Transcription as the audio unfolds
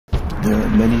There are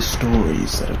many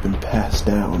stories that have been passed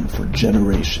down for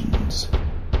generations.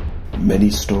 Many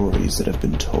stories that have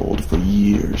been told for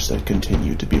years that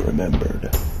continue to be remembered.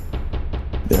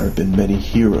 There have been many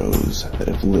heroes that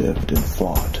have lived and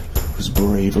fought, whose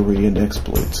bravery and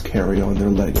exploits carry on their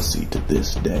legacy to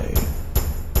this day.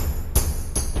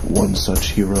 One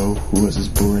such hero who was as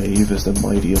brave as the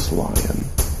mightiest lion,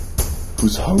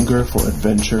 whose hunger for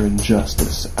adventure and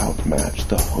justice outmatched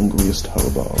the hungriest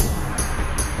hobo,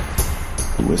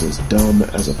 who was as dumb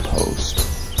as a post.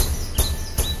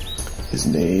 His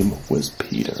name was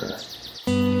Peter.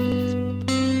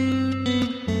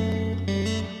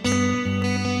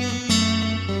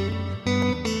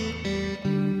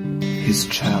 His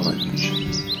challenge,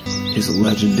 his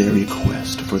legendary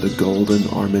quest for the Golden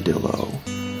Armadillo,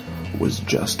 was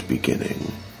just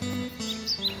beginning.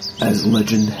 As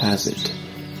legend has it,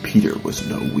 Peter was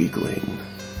no weakling.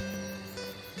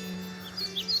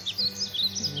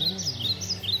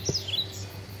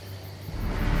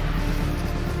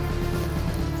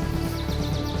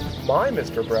 My,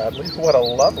 Mr. Bradley, what a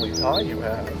lovely tie you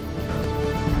have.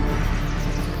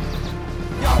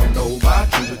 Y'all know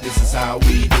about you, but this is how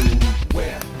we do.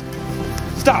 Where?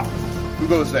 Stop! Who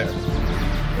goes there?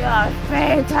 Your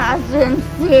fate has been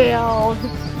sealed.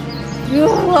 You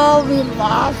will be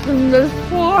lost in this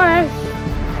forest.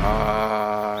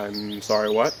 I'm sorry,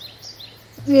 what?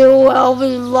 You will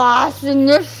be lost in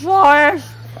this forest.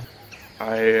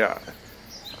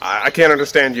 I can't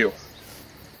understand you.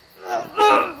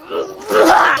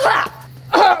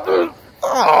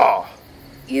 Oh.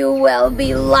 You will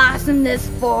be lost in this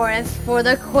forest, for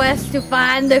the quest to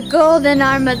find the Golden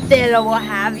Armadillo will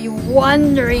have you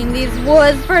wandering these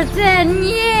woods for 10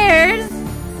 years.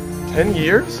 10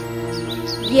 years?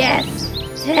 Yes,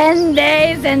 10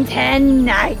 days and 10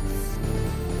 nights.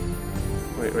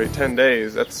 Wait, 10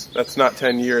 days? That's not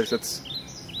 10 years. That's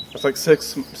like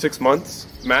six months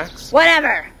max.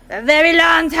 Whatever. A very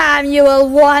long time you will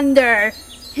wander.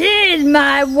 Heed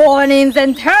my warnings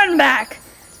and turn back,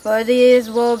 for these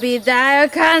will be dire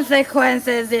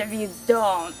consequences if you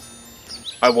don't.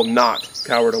 I will not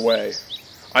cower away.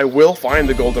 I will find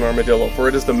the Golden Armadillo, for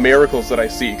it is the miracles that I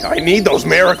seek. I need those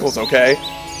miracles, okay?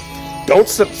 Don't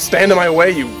stand in my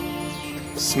way, you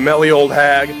smelly old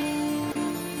hag.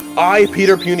 I,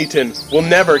 Peter Puniton, will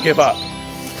never give up.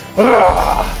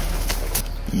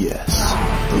 Yes,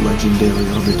 the legendary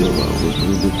armadillo was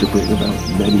rumored to bring about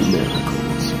many miracles.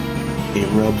 A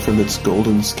rub from its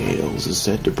golden scales is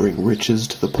said to bring riches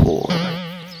to the poor.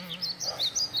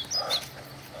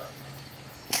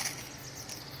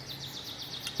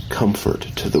 Comfort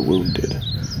to the wounded.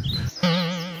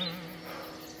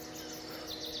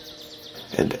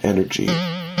 And energy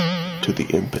to the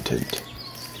impotent.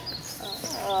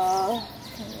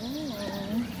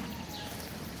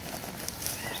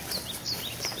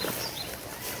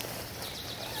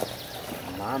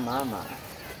 Mama.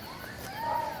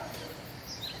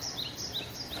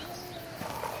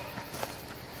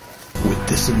 With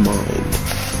this in mind,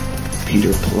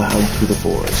 Peter plowed through the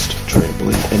forest,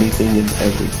 trampling anything and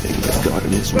everything that got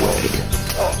in his way.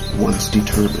 Once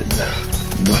determined,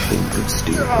 nothing could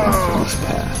steer him from his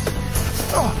path.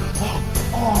 Oh,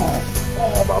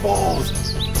 my balls!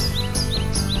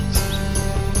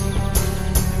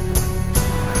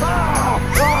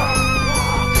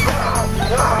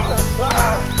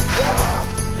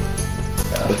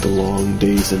 But the long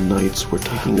days and nights were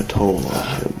taking a toll on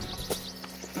him.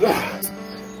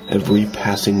 Every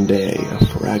passing day, a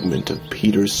fragment of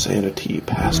Peter's sanity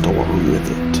passed along with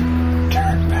it.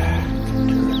 Turn back.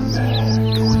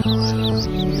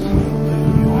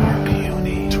 You are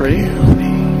puny. Tree?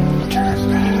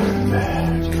 Turn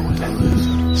back.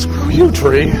 Screw you,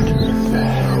 Tree. Turn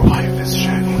back. Your wife is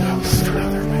shagging up with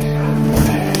another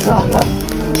man.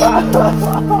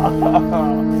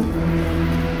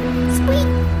 Squeak.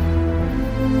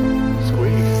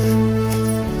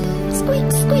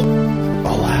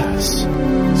 Alas,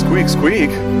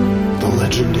 Squeak. the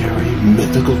legendary,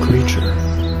 mythical creature,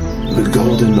 the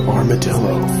Golden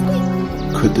Armadillo.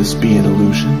 Could this be an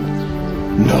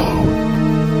illusion? No,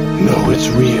 it's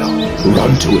real.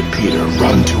 Run to it, Peter,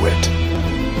 run to it.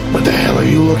 What the hell are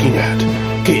you looking at?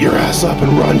 Get your ass up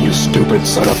and run, you stupid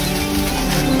son of...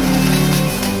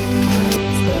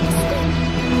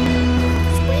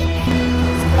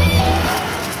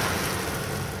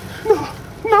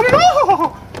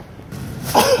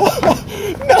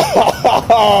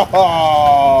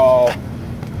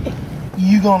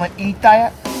 You gonna eat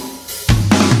that?